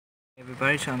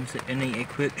everybody, so I'm sending a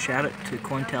quick shout out to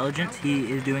Cointelligeng.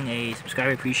 He is doing a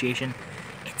subscriber appreciation.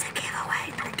 It's a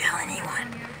giveaway, don't tell anyone.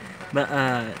 But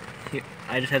here,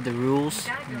 I just have the rules.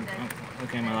 I'm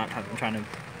looking at my laptop, I'm trying to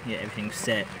get everything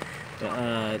set.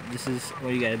 But this is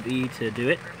what you gotta be to do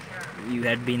it. You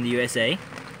have to be in the USA.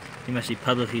 You must be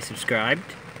publicly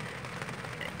subscribed.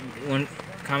 One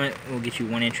comment will get you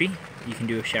 1 entry. You can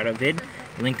do a shout out vid.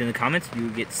 Linked in the comments, you will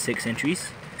get 6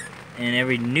 entries. And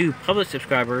every new public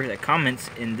subscriber that comments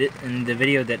in the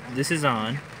video that this is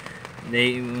on,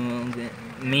 they will get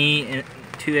me and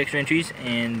 2 extra entries,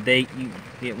 and you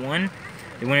get 1.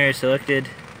 The winner is selected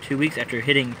 2 weeks after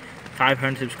hitting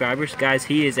 500 subscribers. Guys,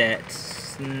 he is at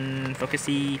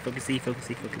focusy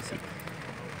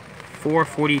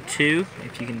 442.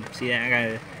 If you can see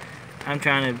that, I'm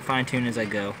trying to fine tune as I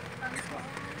go.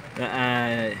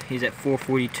 He's at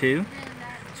 442.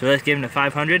 So let's give him to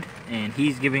 500, and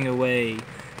he's giving away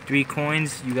 3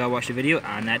 coins. You gotta watch the video.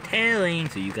 I'm not telling,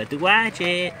 so you got to watch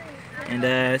it.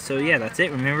 And so yeah, that's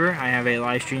it. Remember, I have a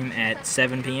live stream at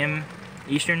 7 p.m.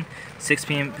 Eastern, 6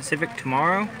 p.m. Pacific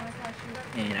tomorrow,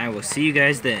 and I will see you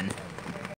guys then.